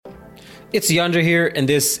It's Yandra here, and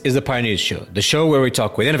this is the Pioneers Show, the show where we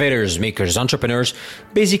talk with innovators, makers, entrepreneurs,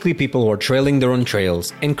 basically people who are trailing their own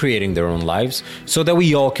trails and creating their own lives so that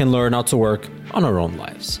we all can learn how to work on our own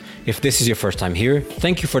lives. If this is your first time here,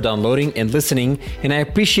 thank you for downloading and listening, and I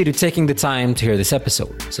appreciate you taking the time to hear this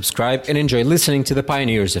episode. Subscribe and enjoy listening to the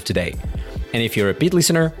pioneers of today. And if you're a repeat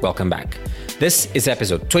listener, welcome back. This is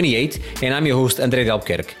episode 28, and I'm your host, André de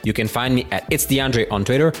Albuquerque. You can find me at It's the Andre on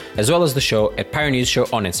Twitter, as well as the show at Pioneers Show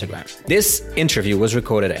on Instagram. This interview was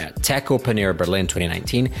recorded at Tech Open Air Berlin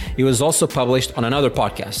 2019. It was also published on another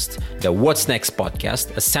podcast, the What's Next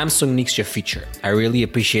podcast, a Samsung Nexia feature. I really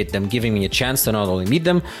appreciate them giving me a chance to not only meet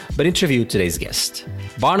them, but interview today's guest.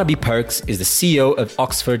 Barnaby Perks is the CEO of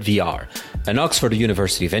Oxford VR, an Oxford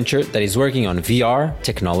University venture that is working on VR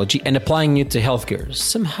technology and applying it to healthcare.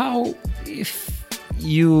 Somehow, if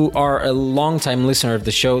you are a long-time listener of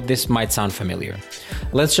the show, this might sound familiar.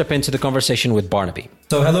 Let's jump into the conversation with Barnaby.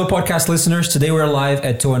 So hello, podcast listeners. Today we're live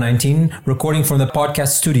at TOA 19, recording from the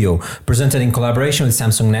podcast studio, presented in collaboration with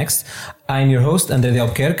Samsung Next. I'm your host, André de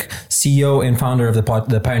Albuquerque, CEO and founder of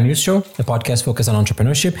the Pioneers Show, the podcast focused on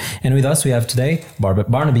entrepreneurship. And with us, we have today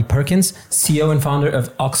Barnaby Perkins, CEO and founder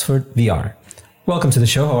of Oxford VR. Welcome to the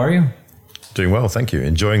show. How are you? Doing well, thank you.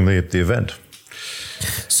 Enjoying the event.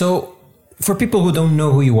 So, for people who don't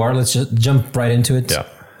know who you are, let's just jump right into it. Yeah.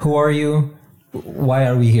 Who are you? Why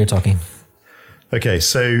are we here talking? Okay,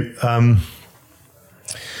 so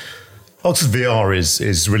Oxford VR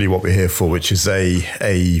is really what we're here for, which is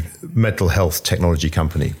a mental health technology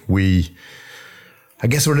company. I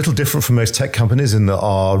guess we're a little different from most tech companies in that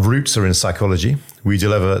our roots are in psychology. We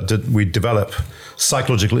develop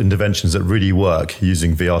psychological interventions that really work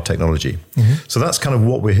using VR technology. Mm-hmm. So that's kind of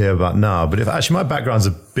what we're here about now. But actually my background's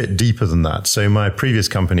a bit deeper than that. So my previous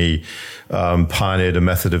company pioneered a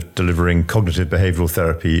method of delivering cognitive behavioral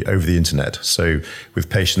therapy over the internet. So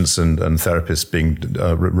with patients and therapists being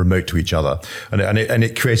remote to each other. And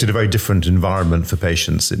it created a very different environment for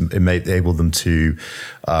patients. It enabled them to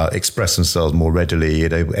express themselves more readily.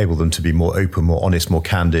 It enabled them to be more open, more honest, more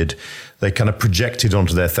candid. They kind of projected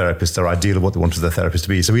onto their therapist their ideal of what they wanted their therapist to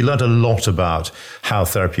be. So we learned a lot about how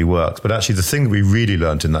therapy works. But actually the thing that we really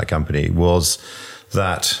learned in that company was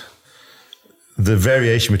that the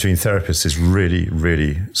variation between therapists is really,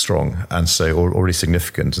 really strong and so already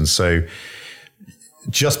significant. And so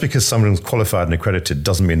just because someone's qualified and accredited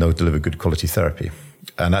doesn't mean they'll deliver good quality therapy.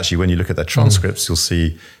 And actually when you look at their transcripts, you'll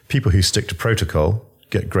see people who stick to protocol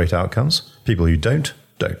get great outcomes. People who don't.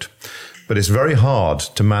 But it's very hard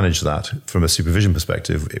to manage that from a supervision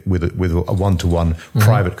perspective with a one-to-one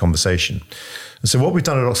private conversation. And so what we've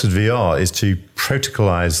done at Oxford VR is to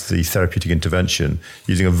protocolize the therapeutic intervention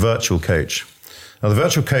using a virtual coach. Now, the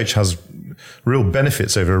virtual coach has real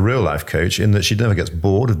benefits over a real life coach in that she never gets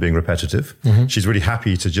bored of being repetitive. Mm-hmm. She's really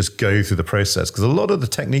happy to just go through the process because a lot of the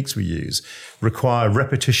techniques we use require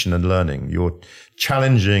repetition and learning. You're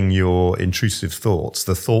challenging your intrusive thoughts,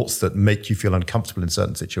 the thoughts that make you feel uncomfortable in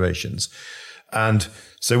certain situations. And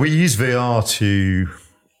so we use VR to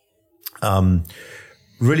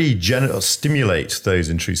really stimulate those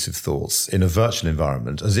intrusive thoughts in a virtual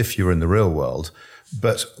environment as if you're in the real world.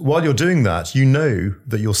 But while you're doing that, you know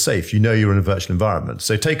that you're safe. You know you're in a virtual environment.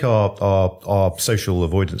 So take our social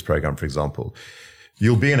avoidance program, for example.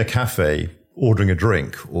 You'll be in a cafe ordering a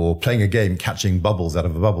drink or playing a game, catching bubbles out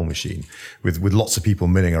of a bubble machine with lots of people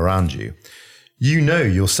milling around you. You know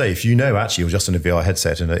you're safe. You know actually you're just in a VR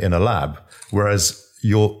headset in a lab. Whereas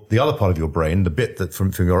the other part of your brain, the bit that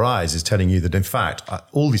from your eyes is telling you that in fact,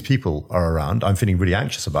 all these people are around. I'm feeling really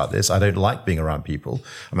anxious about this. I don't like being around people.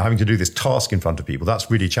 I'm having to do this task in front of people. That's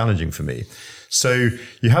really challenging for me. So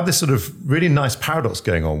you have this sort of really nice paradox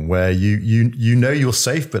going on where you know you're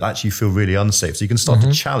safe, but actually you feel really unsafe. So you can start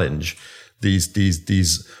to challenge these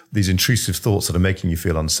intrusive thoughts that are making you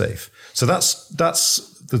feel unsafe. So that's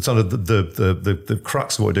the sort of the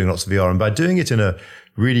crux of what we're doing at Oxford VR. And by doing it in a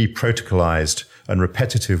really protocolized and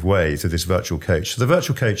repetitive way through this virtual coach. So the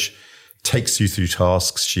virtual coach takes you through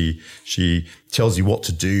tasks. She tells you what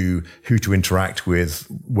to do, who to interact with,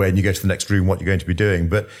 when you go to the next room, what you're going to be doing.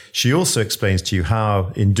 But she also explains to you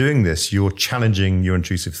how in doing this, you're challenging your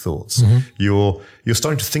intrusive thoughts. Mm-hmm. You're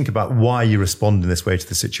starting to think about why you respond in this way to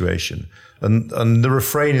the situation. And the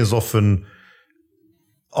refrain is often,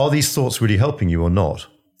 are these thoughts really helping you or not?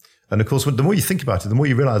 And of course, the more you think about it, the more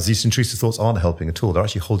you realize these intrusive thoughts aren't helping at all. They're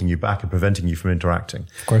actually holding you back and preventing you from interacting.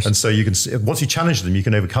 Of course. And so you can, once you challenge them, you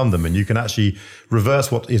can overcome them and you can actually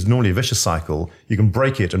reverse what is normally a vicious cycle. You can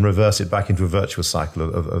break it and reverse it back into a virtuous cycle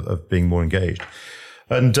of being more engaged.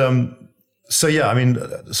 And, so yeah, I mean,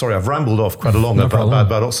 sorry, I've rambled off quite a long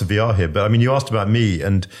about Oxford VR here, but I mean, you asked about me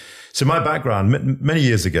and So my background, many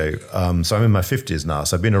years ago, so I'm in my 50s now,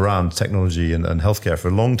 so I've been around technology and healthcare for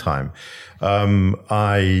a long time.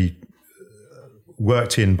 I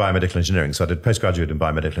worked in biomedical engineering. So I did postgraduate in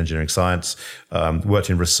biomedical engineering science, worked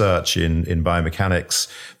in research in biomechanics,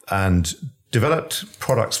 and developed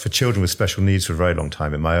products for children with special needs for a very long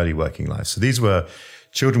time in my early working life. So these were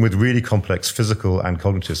children with really complex physical and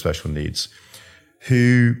cognitive special needs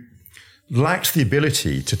who lacked the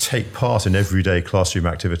ability to take part in everyday classroom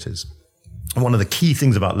activities. And one of the key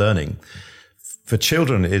things about learning for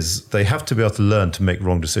children is they have to be able to learn to make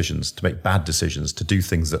wrong decisions, to make bad decisions, to do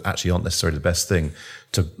things that actually aren't necessarily the best thing.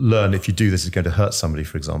 To learn if you do this, it's going to hurt somebody,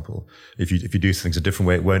 for example. If you do things a different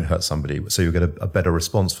way, it won't hurt somebody. So you'll get a better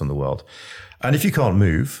response from the world. And if you can't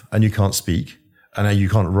move and you can't speak and you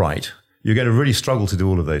can't write, you're going to really struggle to do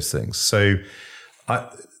all of those things. So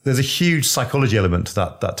there's a huge psychology element to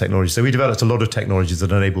that technology. So we developed a lot of technologies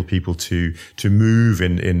that enable people to move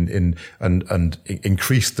and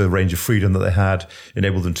increase the range of freedom that they had,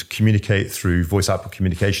 enable them to communicate through voice output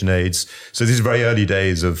communication aids. So these are very early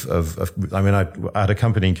days of I had a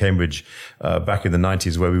company in Cambridge back in the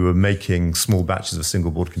 90s where we were making small batches of single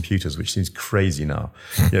board computers, which seems crazy now.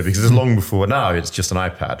 Because it's long before now it's just an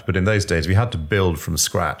iPad. But in those days we had to build from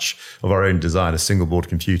scratch of our own design a single board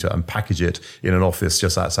computer and package it in an office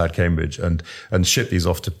just outside Cambridge and ship these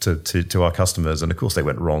off to our customers. And of course they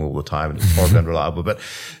went wrong all the time and it was horribly unreliable. But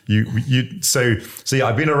so yeah,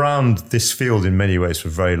 I've been around this field in many ways for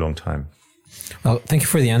a very long time. Well, thank you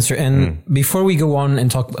for the answer. And before we go on and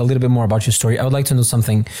talk a little bit more about your story, I would like to know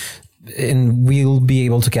something, and we'll be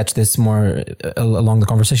able to catch this more along the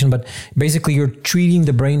conversation. But basically you're treating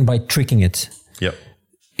the brain by tricking it. Yep.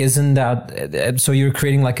 Isn't that, so you're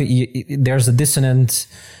creating there's a dissonant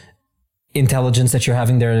intelligence that you're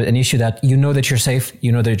having there, an issue that you know that you're safe,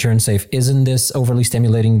 you know that you're unsafe. Isn't this overly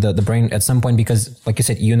stimulating the brain at some point? Because like you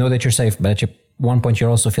said, you know that you're safe, but at one point you're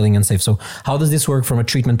also feeling unsafe. So how does this work from a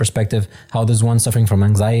treatment perspective? How does one suffering from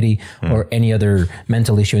anxiety or any other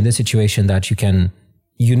mental issue in this situation that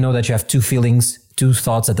you know that you have two feelings, two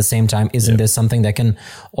thoughts at the same time? Isn't this something that can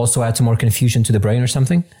also add to more confusion to the brain or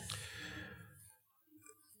something?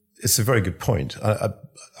 It's a very good point.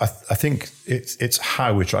 I think it's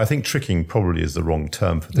how we try. I think tricking probably is the wrong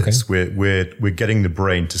term for this. Okay. We're getting the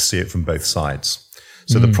brain to see it from both sides.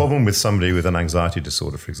 So the problem with somebody with an anxiety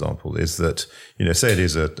disorder, for example, is that, say it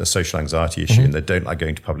is a social anxiety issue and they don't like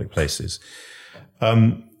going to public places.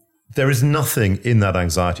 There is nothing in that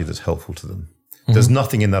anxiety that's helpful to them. There's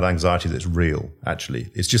nothing in that anxiety that's real,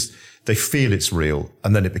 actually. It's just they feel it's real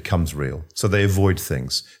and then it becomes real. So they avoid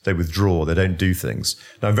things. They withdraw. They don't do things.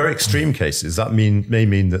 Now, in very extreme cases, that may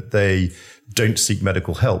mean that they don't seek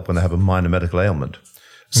medical help when they have a minor medical ailment.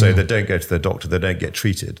 So they don't go to their doctor. They don't get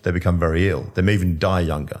treated. They become very ill. They may even die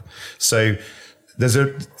younger. So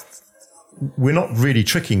we're not really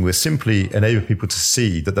tricking. We're simply enabling people to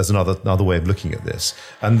see that there's another way of looking at this.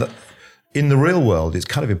 And in the real world, it's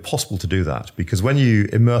kind of impossible to do that because when you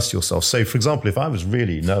immerse yourself, so for example, if I was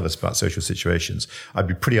really nervous about social situations, I'd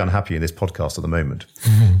be pretty unhappy in this podcast at the moment,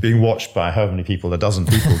 being watched by however many people, a dozen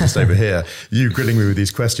people just over here, you grilling me with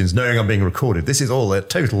these questions, knowing I'm being recorded. This is all a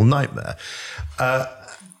total nightmare.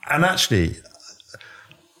 And actually,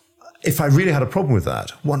 if I really had a problem with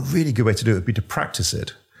that, one really good way to do it would be to practice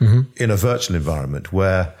it in a virtual environment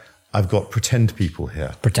where I've got pretend people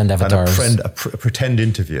here. Pretend avatars. And a pretend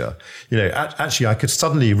interviewer. Actually, I could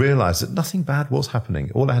suddenly realize that nothing bad was happening.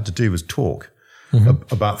 All I had to do was talk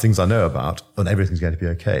about things I know about and everything's going to be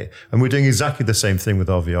okay. And we're doing exactly the same thing with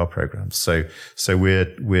our VR programs. So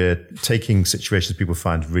we're taking situations people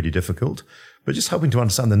find really difficult, but just helping to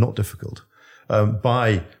understand they're not difficult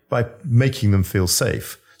by making them feel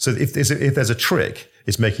safe. So if there's a trick,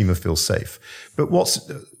 it's making them feel safe. But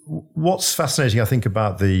what's fascinating, I think,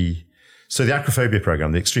 about the acrophobia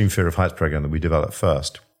program, the extreme fear of heights program that we developed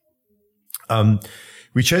first,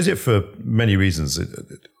 we chose it for many reasons.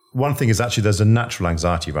 One thing is actually there's a natural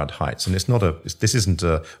anxiety around heights, and this isn't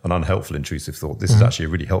an unhelpful, intrusive thought. This is actually a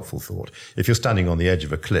really helpful thought. If you're standing on the edge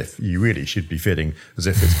of a cliff, you really should be feeling as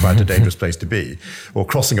if it's quite a dangerous place to be, or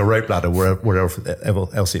crossing a rope ladder wherever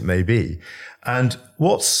else it may be. And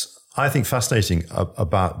what's, I think, fascinating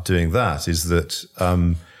about doing that is that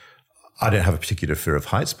I don't have a particular fear of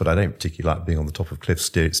heights, but I don't particularly like being on the top of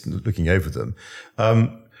cliffs, looking over them.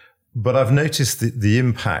 But I've noticed the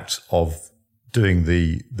impact of doing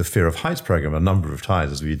the fear of heights program a number of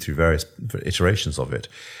times as we went through various iterations of it,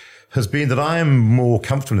 has been that I am more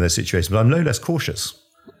comfortable in those situations, but I'm no less cautious.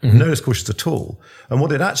 No less cautious at all. And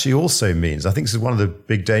what it actually also means, I think this is one of the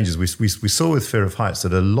big dangers we saw with fear of heights,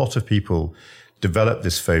 that a lot of people develop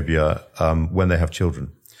this phobia when they have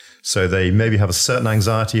children. So they maybe have a certain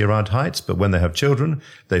anxiety around heights, but when they have children,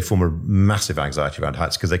 they form a massive anxiety around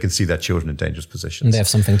heights because they can see their children in dangerous positions. And they have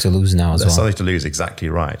something to lose now as well. Something to lose, exactly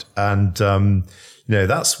right. And,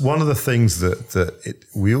 that's one of the things that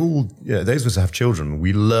we all, those of us who have children,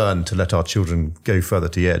 we learn to let our children go further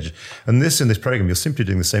to the edge. And in this program, you're simply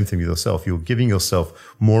doing the same thing with yourself. You're giving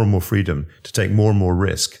yourself more and more freedom to take more and more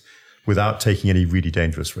risk without taking any really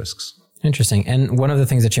dangerous risks. Interesting. And one of the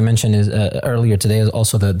things that you mentioned is earlier today is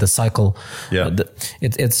also the cycle. Yeah.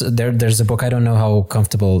 There's a book. I don't know how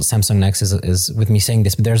comfortable Samsung Next is with me saying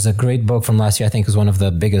this, but there's a great book from last year. I think is one of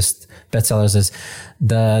the biggest bestsellers. Is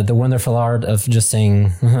the Wonderful Art of Just Saying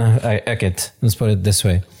 "Heck it." Let's put it this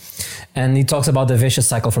way. And he talks about the vicious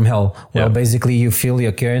cycle from hell, where basically you feel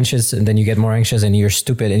you're anxious and then you get more anxious and you're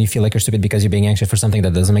stupid and you feel like you're stupid because you're being anxious for something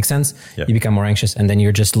that doesn't make sense. Yeah. You become more anxious and then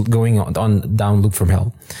you're just going on down loop from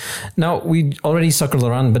hell. Now, we already circled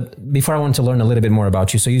around, but before I want to learn a little bit more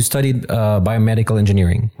about you. So you studied biomedical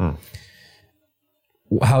engineering.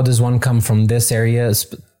 How does one come from this area,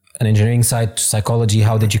 an engineering side, to psychology?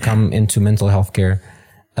 How did you come into mental health care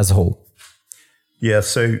as a whole? Yeah,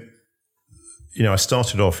 so I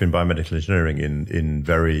started off in biomedical engineering in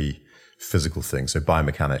very physical things. So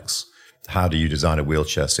biomechanics. How do you design a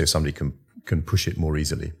wheelchair so somebody can push it more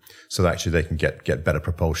easily? So that actually they can get better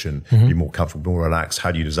propulsion, be more comfortable, more relaxed.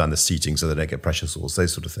 How do you design the seating so they don't get pressure sores?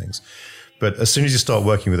 Those sort of things. But as soon as you start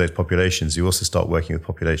working with those populations, you also start working with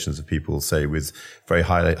populations of people, say, with very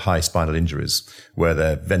high spinal injuries, where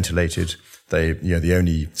they're ventilated. The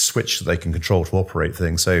only switch that they can control to operate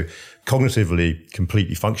things. So cognitively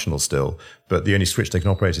completely functional still, but the only switch they can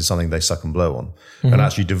operate is something they suck and blow on. And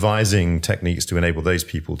actually devising techniques to enable those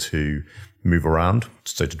people to move around,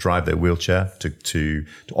 so to drive their wheelchair, to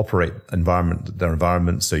operate their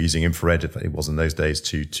environment. So using infrared, if it was in those days,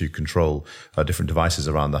 to control different devices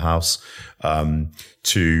around the house,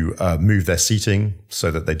 to move their seating so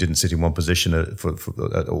that they didn't sit in one position for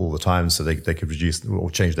all the time, so they could reduce or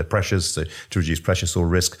change their pressures to reduce pressure sore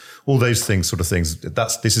risk. All those sort of things.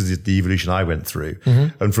 This is the evolution I went through,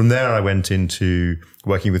 and from there I went into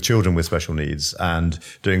working with children with special needs and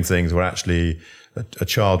doing things where actually a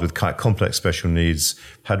child with quite complex special needs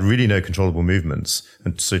had really no controllable movements.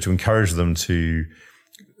 And so to encourage them to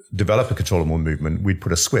develop a controllable movement, we'd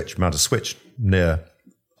mount a switch near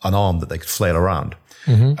an arm that they could flail around.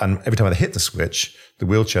 And every time they hit the switch, the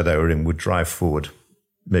wheelchair they were in would drive forward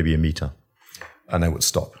maybe a meter and then would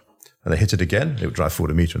stop. And they hit it again, it would drive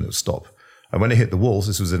forward a meter and it would stop. And when it hit the walls,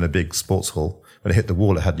 this was in a big sports hall, when it hit the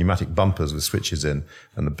wall, it had pneumatic bumpers with switches in,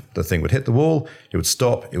 and the thing would hit the wall, it would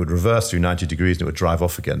stop, it would reverse through 90 degrees, and it would drive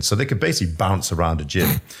off again. So they could basically bounce around a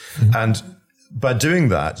gym. And by doing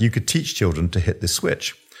that, you could teach children to hit this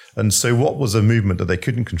switch. And so what was a movement that they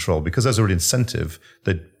couldn't control? Because there's already incentive,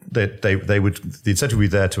 the incentive would be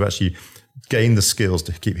there to actually gain the skills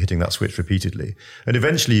to keep hitting that switch repeatedly. And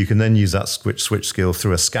eventually you can then use that switch skill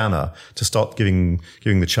through a scanner to start giving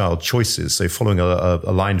the child choices. So following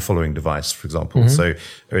a line following device, for example. So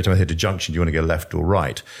every time I hit a junction, do you want to go left or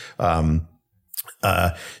right?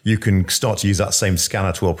 You can start to use that same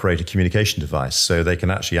scanner to operate a communication device. So they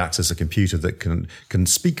can actually access a computer that can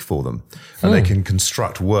speak for them. And they can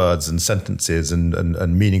construct words and sentences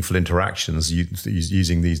and meaningful interactions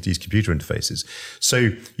using these computer interfaces.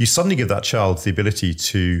 So you suddenly give that child the ability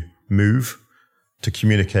to move, to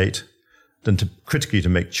communicate, and critically to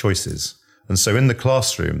make choices. And so in the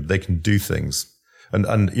classroom, they can do things. And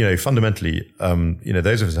fundamentally,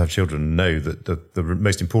 those of us who have children know that the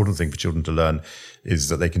most important thing for children to learn is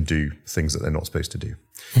that they can do things that they're not supposed to do.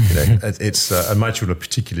 And my children are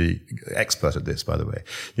particularly expert at this, by the way,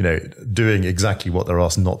 doing exactly what they're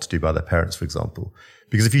asked not to do by their parents, for example.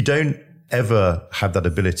 Because if you don't ever have that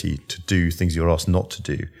ability to do things you're asked not to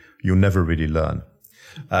do, you'll never really learn.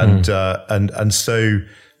 And so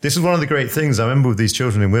this is one of the great things I remember with these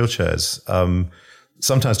children in wheelchairs.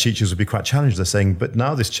 Sometimes teachers would be quite challenged. They're saying, but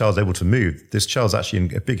now this child's able to move. This child's actually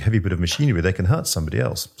in a big, heavy bit of machinery. They can hurt somebody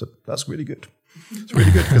else. So that's really good. It's really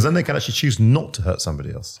good because then they can actually choose not to hurt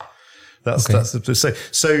somebody else. That's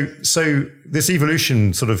so this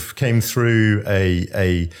evolution sort of came through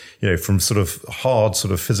from sort of hard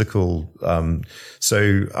sort of physical. I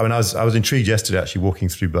was intrigued yesterday actually walking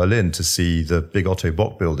through Berlin to see the big Otto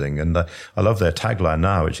Bock building, and I love their tagline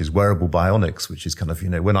now, which is wearable bionics, which is kind of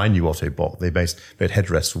when I knew Otto Bock, they made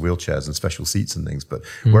headrests for wheelchairs and special seats and things, but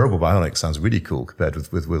wearable bionics sounds really cool compared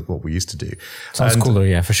with what we used to do. Sounds cooler,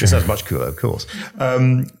 yeah, for sure. It sounds much cooler, of course.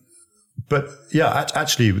 But yeah,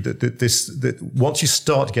 actually, once you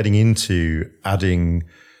start getting into adding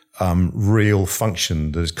real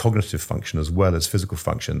function, there's cognitive function as well as physical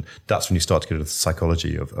function, that's when you start to get into the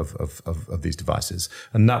psychology of these devices.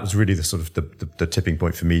 And that was really the sort of the tipping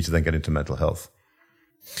point for me to then get into mental health.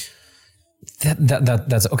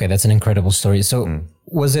 That's okay. That's an incredible story. So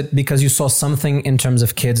was it because you saw something in terms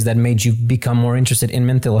of kids that made you become more interested in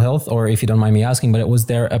mental health? Or if you don't mind me asking, but was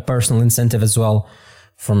there a personal incentive as well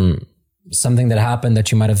from something that happened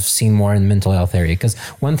that you might have seen more in mental health area? Because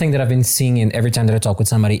one thing that I've been seeing in every time that I talk with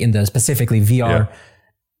somebody in the specifically VR,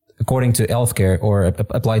 according to healthcare or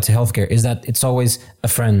applied to healthcare, is that it's always a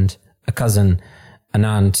friend, a cousin, an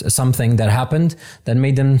aunt, something that happened that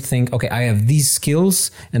made them think, okay, I have these skills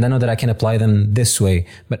and I know that I can apply them this way.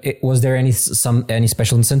 But was there any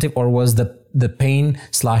special incentive, or was the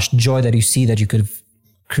pain/joy that you see that you could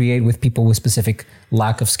create with people with specific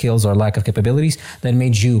lack of skills or lack of capabilities that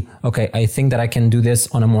made you, okay, I think that I can do this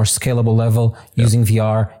on a more scalable level using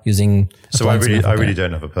VR, using... So I really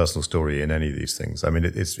don't have a personal story in any of these things. I mean,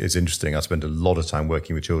 it's interesting. I spend a lot of time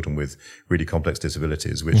working with children with really complex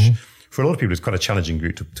disabilities, which for a lot of people is quite a challenging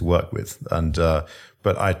group to work with. And,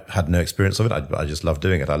 but I had no experience of it. I just love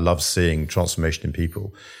doing it. I love seeing transformation in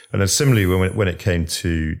people. And then similarly, when it came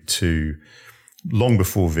to long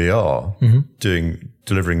before VR,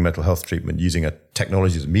 delivering mental health treatment using a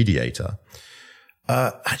technology as a mediator.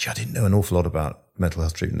 Actually, I didn't know an awful lot about mental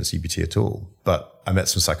health treatment and CBT at all, but I met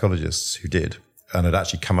some psychologists who did, and had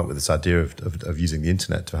actually come up with this idea of using the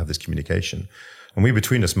internet to have this communication. And we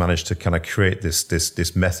between us managed to kind of create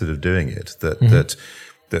this method of doing it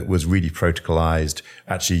that was really protocolized,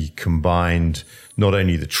 actually combined not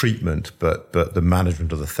only the treatment, but the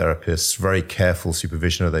management of the therapists, very careful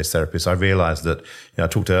supervision of those therapists. I realized that, I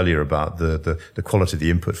talked earlier about the quality of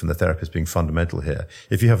the input from the therapist being fundamental here.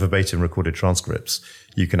 If you have verbatim recorded transcripts,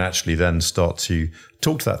 you can actually then start to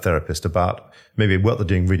talk to that therapist about maybe what they're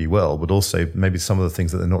doing really well, but also maybe some of the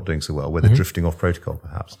things that they're not doing so well, where they're drifting off protocol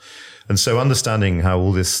perhaps. And so understanding how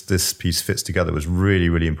all this piece fits together was really,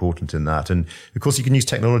 really important in that. And of course, you can use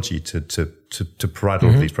technology to provide all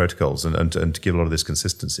of these protocols and to give a lot of this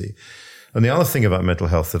consistency. And the other thing about mental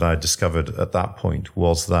health that I discovered at that point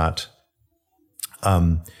was that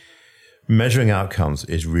measuring outcomes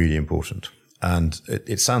is really important. And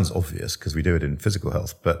it sounds obvious because we do it in physical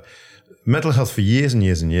health, but mental health for years and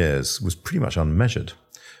years and years was pretty much unmeasured.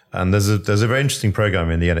 And there's a very interesting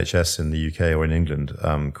program in the NHS in the UK or in England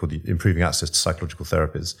called the Improving Access to Psychological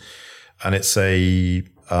Therapies. And it's a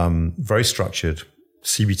very structured,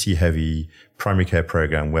 CBT-heavy primary care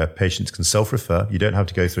program where patients can self-refer. You don't have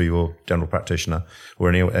to go through your general practitioner or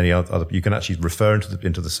any other. You can actually refer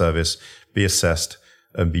into the service, be assessed,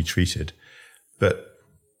 and be treated. But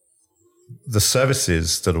the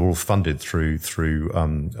services that are all funded through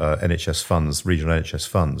NHS funds, regional NHS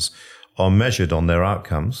funds, are measured on their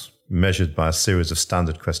outcomes, measured by a series of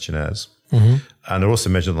standard questionnaires, and they're also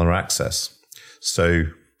measured on their access. So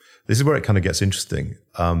this is where it kind of gets interesting.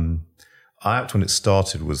 IAPT, when it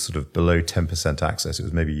started, was sort of below 10% access. It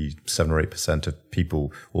was maybe 7 or 8% of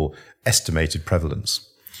people, or estimated prevalence.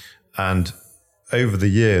 And over the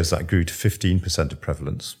years, that grew to 15% of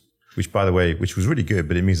prevalence, which, by the way, which was really good,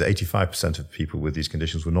 but it means that 85% of people with these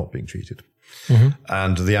conditions were not being treated.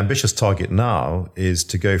 And the ambitious target now is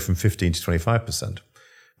to go from 15 to 25%.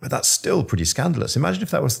 But that's still pretty scandalous. Imagine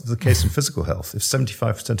if that was the case in physical health, if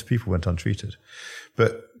 75% of people went untreated.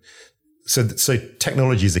 But so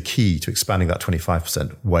technology is the key to expanding that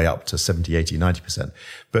 25% way up to 70, 80, 90%.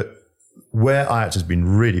 But where IAPT has been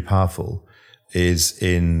really powerful is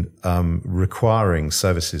in requiring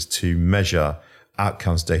services to measure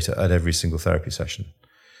outcomes data at every single therapy session.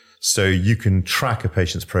 So you can track a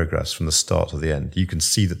patient's progress from the start to the end. You can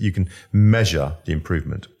see that, you can measure the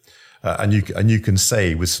improvement. And you can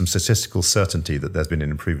say with some statistical certainty that there's been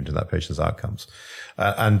an improvement in that patient's outcomes.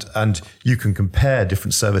 And you can compare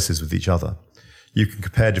different services with each other. You can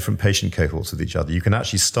compare different patient cohorts with each other. You can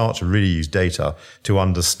actually start to really use data to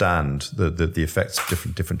understand the effects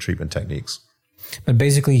of different treatment techniques. But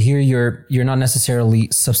basically here you're not necessarily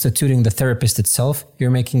substituting the therapist itself.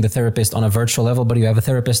 You're making the therapist on a virtual level, but you have a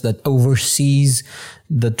therapist that oversees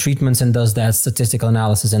the treatments and does that statistical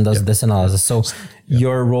analysis and does this analysis. So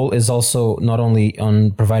your role is also not only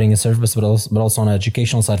on providing a service, but also on an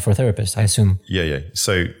educational side for therapists, I assume. Yeah.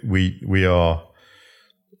 So we're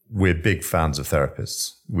big fans of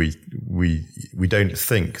therapists. We don't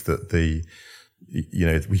think that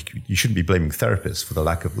you shouldn't be blaming therapists for the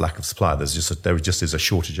lack of supply. There just is a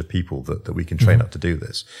shortage of people that we can train up to do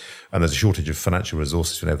this. And there's a shortage of financial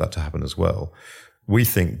resources to enable that to happen as well. We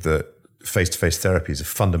think that face-to-face therapy is a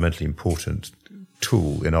fundamentally important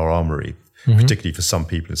tool in our armory, particularly for some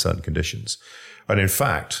people in certain conditions. And in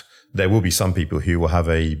fact, There will be some people who will have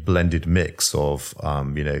a blended mix of,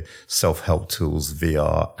 self-help tools,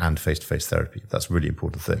 VR, and face-to-face therapy. That's a really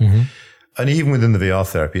important thing. Mm-hmm. And even within the VR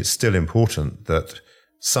therapy, it's still important that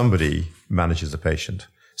somebody manages the patient.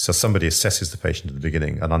 So somebody assesses the patient at the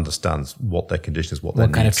beginning and understands what their condition is, what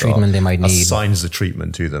kind of treatment they might need, assigns the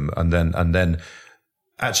treatment to them, and then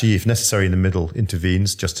actually, if necessary, in the middle,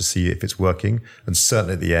 intervenes just to see if it's working, and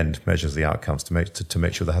certainly at the end measures the outcomes to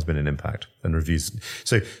make sure there has been an impact and reviews.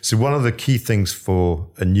 So one of the key things for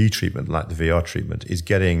a new treatment like the VR treatment is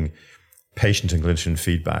getting patient and clinician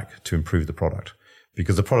feedback to improve the product.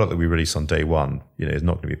 Because the product that we release on day one, is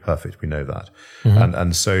not going to be perfect. We know that. Mm-hmm.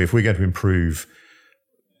 And so if we're going to improve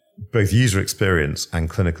both user experience and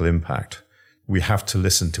clinical impact, we have to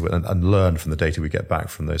listen to it and learn from the data we get back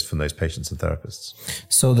from those patients and therapists.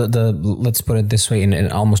 So the let's put it this way, in an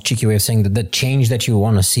almost cheeky way of saying that the change that you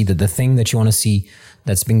want to see, that the thing that you want to see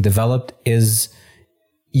that's being developed is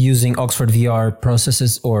using Oxford VR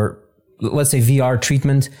processes, or let's say VR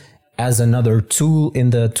treatment as another tool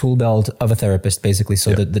in the tool belt of a therapist, basically.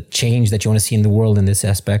 So the change that you want to see in the world in this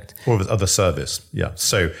aspect. Or of other service. Yeah.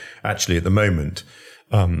 So actually at the moment,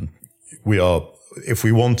 if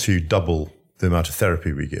we want to double the amount of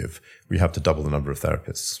therapy we give, we have to double the number of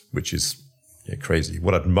therapists, which is crazy.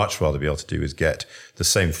 What I'd much rather be able to do is get the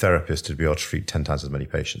same therapist to be able to treat 10 times as many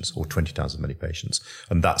patients or 20 times as many patients.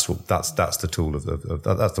 And that's the tool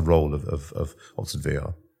that's the role of Oxford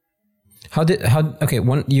VR.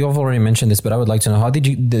 You've already mentioned this, but I would like to know, how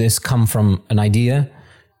did this come from an idea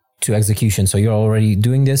to execution? So you're already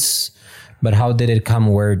doing this, but how did it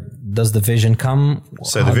come? Where does the vision come?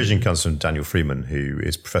 So the vision comes from Daniel Freeman, who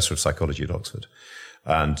is professor of psychology at Oxford.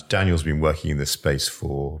 And Daniel's been working in this space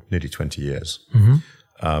for nearly 20 years.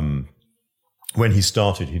 Mm-hmm. When he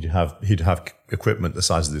started, he'd have equipment the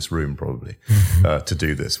size of this room probably to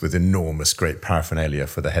do this, with enormous, great paraphernalia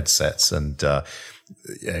for the headsets and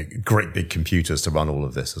great big computers to run all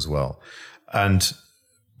of this as well.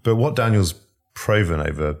 But what Daniel's proven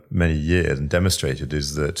over many years and demonstrated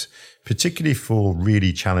is that, particularly for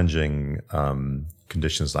really challenging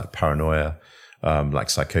conditions like paranoia, like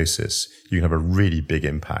psychosis, you can have a really big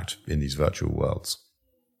impact in these virtual worlds.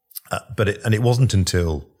 But it wasn't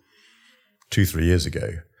until 2-3 years ago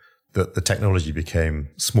that the technology became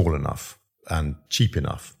small enough and cheap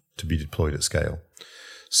enough to be deployed at scale.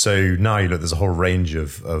 So now there's a whole range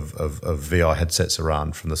of VR headsets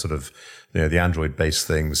around, from the sort of the Android-based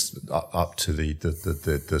things up to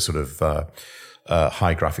the sort of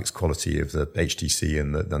high graphics quality of the HTC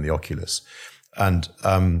and the Oculus, and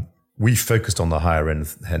we focused on the higher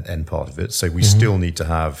end part of it. So we still need to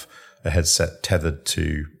have a headset tethered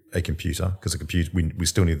to a computer, because a computer we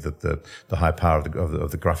still need the high power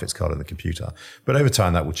of the graphics card in the computer. But over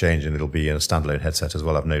time that will change, and it'll be in a standalone headset as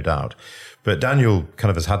well, I've no doubt. But Daniel kind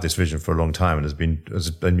of has had this vision for a long time and has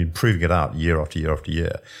been proving it out year after year after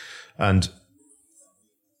year. And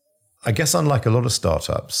I guess unlike a lot of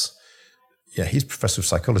startups, he's professor of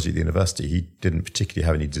psychology at the university. He didn't particularly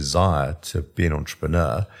have any desire to be an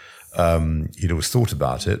entrepreneur. He'd always thought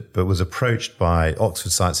about it, but was approached by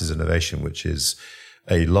Oxford Sciences Innovation, which is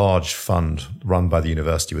a large fund run by the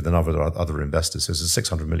university with a number of other investors. So it's a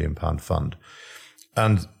 £600 million fund.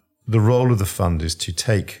 And the role of the fund is to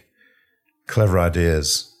take clever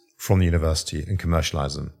ideas from the university and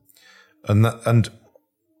commercialize them. And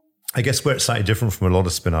I guess where it's slightly different from a lot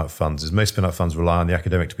of spin-out funds is most spin-out funds rely on the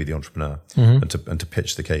academic to be the entrepreneur and to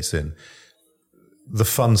pitch the case in. The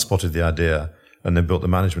fund spotted the idea and then built the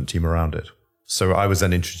management team around it. So I was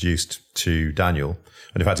then introduced to Daniel,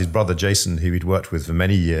 and in fact his brother Jason, who he'd worked with for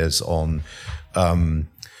many years on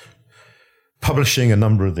publishing a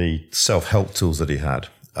number of the self-help tools that he had.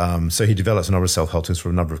 So he developed a number of self-help tools for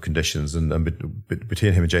a number of conditions, and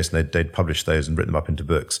between him and Jason, they'd published those and written them up into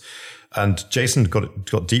books. And Jason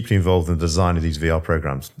got deeply involved in the design of these VR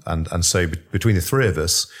programs. And so between the three of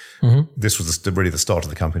us, this was really the start of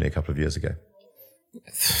the company a couple of years ago.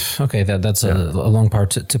 Okay, that's a long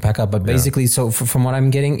part to pack up. But basically, so from what I'm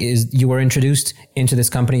getting is you were introduced into this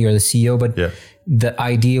company, you're the CEO, but the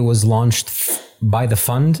idea was launched by the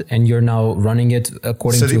fund, and you're now running it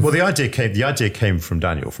according to... the idea came from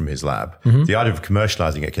Daniel, from his lab. The idea of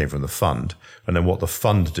commercializing it came from the fund. And then what the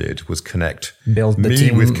fund did was build me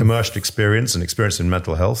team with commercial experience and experience in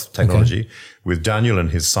mental health technology, with Daniel and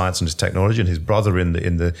his science and his technology, and his brother in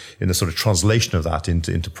the sort of translation of that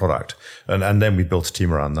into product. And then we built a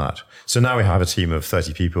team around that. So now we have a team of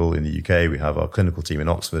 30 people in the UK. We have our clinical team in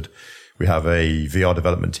Oxford. We have a VR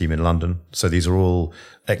development team in London. So these are all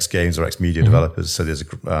ex-games or ex-media developers. So there's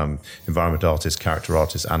environment artists, character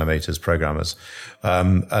artists, animators, programmers.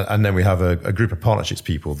 And then we have a group of partnerships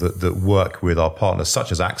people that work with our partners,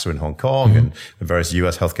 such as AXA in Hong Kong and the various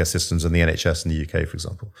US healthcare systems and the NHS in the UK, for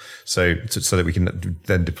example. So that we can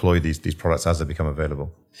then deploy these products as they become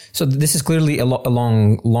available. So this is clearly a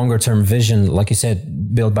longer term vision, like you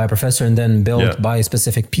said, built by a professor and then built by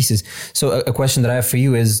specific pieces. So a question that I have for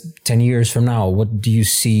you is 10 years from now, what do you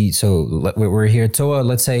see? So we're here at TOA.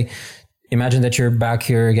 Let's say, imagine that you're back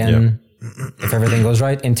here again, if everything goes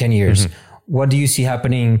right, in 10 years. What do you see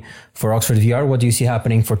happening for Oxford VR? What do you see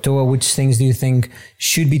happening for TOA? Which things do you think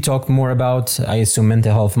should be talked more about? I assume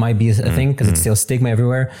mental health might be a thing because it's still stigma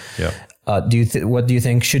everywhere. Yeah. What do you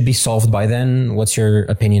think should be solved by then? What's your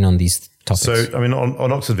opinion on these topics? So, I mean,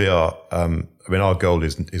 on Oxford VR, our goal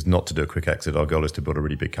is not to do a quick exit. Our goal is to build a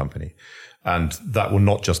really big company. And that will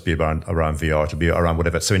not just be around VR, it'll be around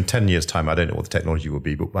whatever. So in 10 years' time, I don't know what the technology will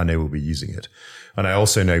be, but I know we'll be using it. And I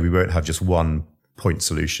also know we won't have just one point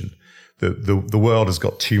solution. The world has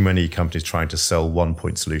got too many companies trying to sell one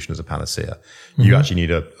point solution as a panacea. You actually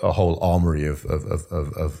need a whole armory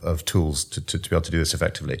of tools to be able to do this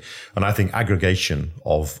effectively. And I think aggregation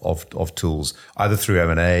of tools, either through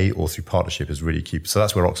M&A or through partnership, is really key. So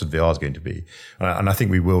that's where Oxford VR is going to be. And I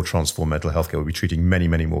think we will transform mental health care. We'll be treating many,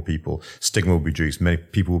 many more people. Stigma will be reduced. Many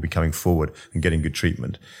people will be coming forward and getting good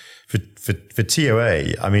treatment. For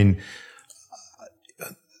TOA, I mean,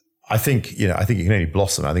 I think it can only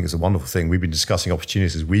blossom. I think it's a wonderful thing. We've been discussing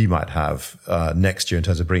opportunities we might have next year in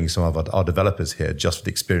terms of bringing some of our developers here, just for the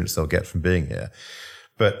experience they'll get from being here.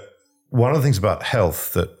 But one of the things about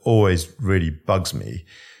health that always really bugs me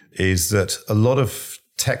is that a lot of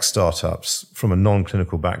tech startups from a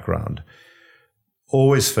non-clinical background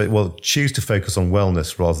always choose to focus on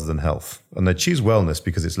wellness rather than health. And they choose wellness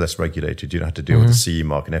because it's less regulated. You don't have to deal with the CE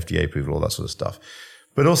mark and FDA approval, all that sort of stuff.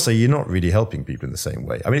 But also, you're not really helping people in the same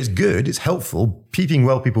way. I mean, it's good, it's helpful. Keeping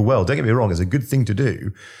people well, don't get me wrong, is a good thing to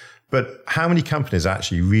do. But how many companies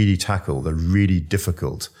actually really tackle the really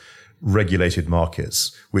difficult regulated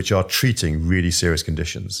markets, which are treating really serious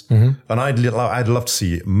conditions? And I'd love to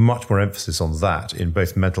see much more emphasis on that in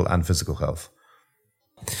both mental and physical health.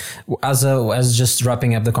 As just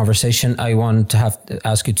wrapping up the conversation, I want to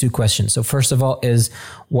ask you two questions. So first of all is,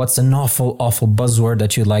 what's an awful buzzword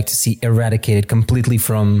that you'd like to see eradicated completely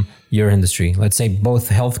from your industry? Let's say both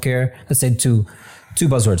healthcare, let's say two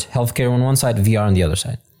buzzwords, healthcare on one side, VR on the other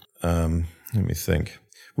side. Let me think.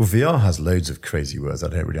 Well, VR has loads of crazy words I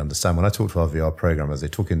don't really understand. When I talk to our VR programmers, they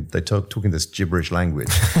talk in this gibberish language.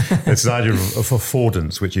 It's an idea of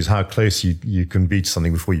affordance, which is how close you can be to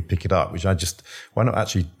something before you pick it up, which why not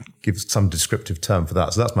actually give some descriptive term for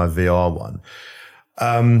that? So that's my VR one.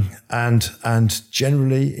 And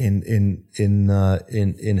generally in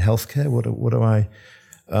healthcare, what do I,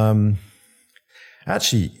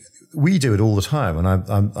 actually, we do it all the time. And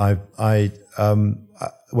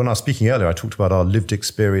when I was speaking earlier, I talked about our lived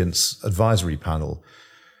experience advisory panel.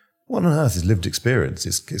 What on earth is lived experience?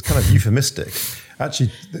 It's kind of euphemistic.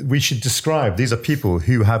 Actually, we should describe, these are people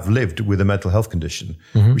who have lived with a mental health condition.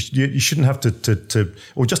 You shouldn't have to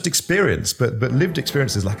or just experience, but lived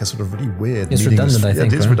experience is like a sort of really weird. It's redundant, I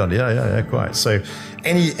think. It is redundant, yeah, quite. So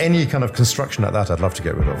any kind of construction like that, I'd love to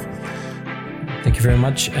get rid of. Thank you very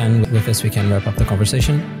much. And with this, we can wrap up the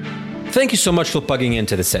conversation. Thank you so much for plugging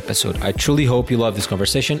into this episode. I truly hope you love this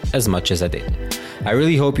conversation as much as I did. I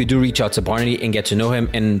really hope you do reach out to Barney and get to know him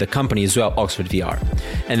and the company as well, Oxford VR.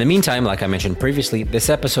 In the meantime, like I mentioned previously, this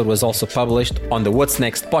episode was also published on the What's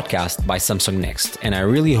Next podcast by Samsung Next, and I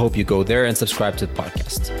really hope you go there and subscribe to the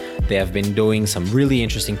podcast. They have been doing some really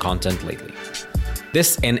interesting content lately.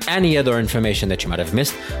 This and any other information that you might have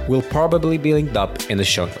missed will probably be linked up in the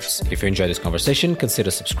show notes. If you enjoyed this conversation,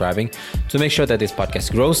 consider subscribing to make sure that this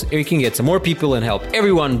podcast grows and we can get some more people and help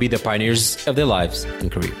everyone be the pioneers of their lives and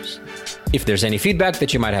careers. If there's any feedback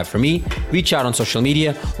that you might have for me, reach out on social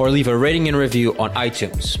media or leave a rating and review on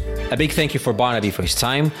iTunes. A big thank you for Barnaby for his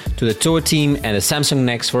time, to the TOA team and the Samsung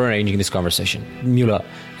Next for arranging this conversation. Mula,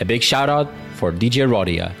 a big shout out for DJ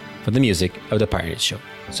Rodia for the music of the Pioneers Show.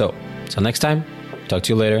 So, till next time, talk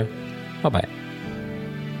to you later. Bye-bye.